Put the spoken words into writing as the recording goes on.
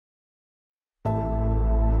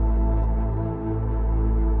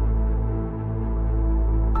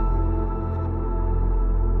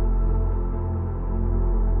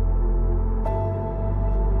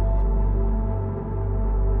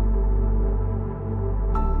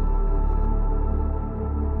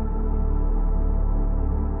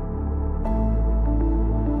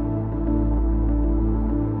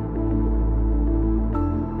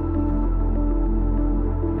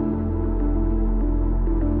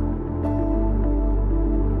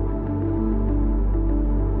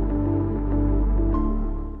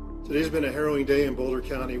Today's been a harrowing day in Boulder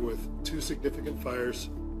County with 2 significant fires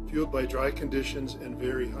fueled by dry conditions and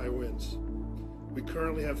very high winds. We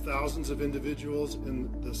currently have thousands of individuals in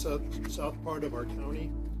the south part of our county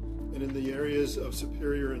and in the areas of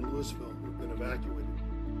Superior and Louisville who have been evacuated.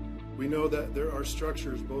 We know that there are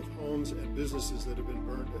structures, both homes and businesses, that have been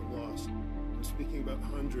burned and lost. I'm speaking about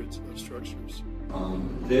hundreds of structures.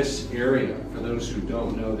 This area, for those who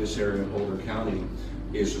don't know this area of Boulder County,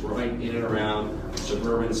 is right in and around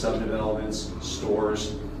suburban subdevelopments,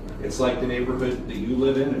 stores. It's like the neighborhood that you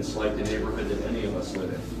live in, it's like the neighborhood that any of us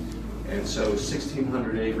live in. And so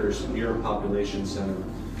 1,600 acres near a population center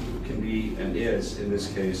can be, and is, in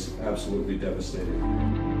this case, absolutely devastating.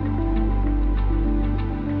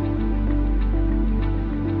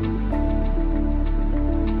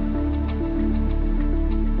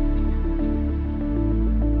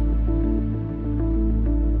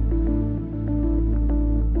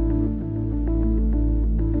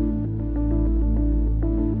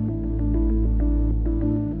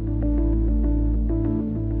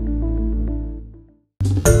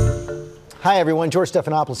 Hi everyone, George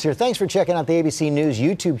Stephanopoulos here. Thanks for checking out the ABC News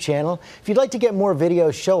YouTube channel. If you'd like to get more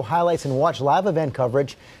videos, show highlights, and watch live event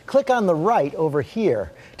coverage, click on the right over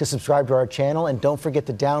here to subscribe to our channel, and don't forget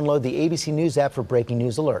to download the ABC News app for breaking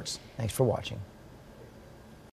news alerts. Thanks for watching.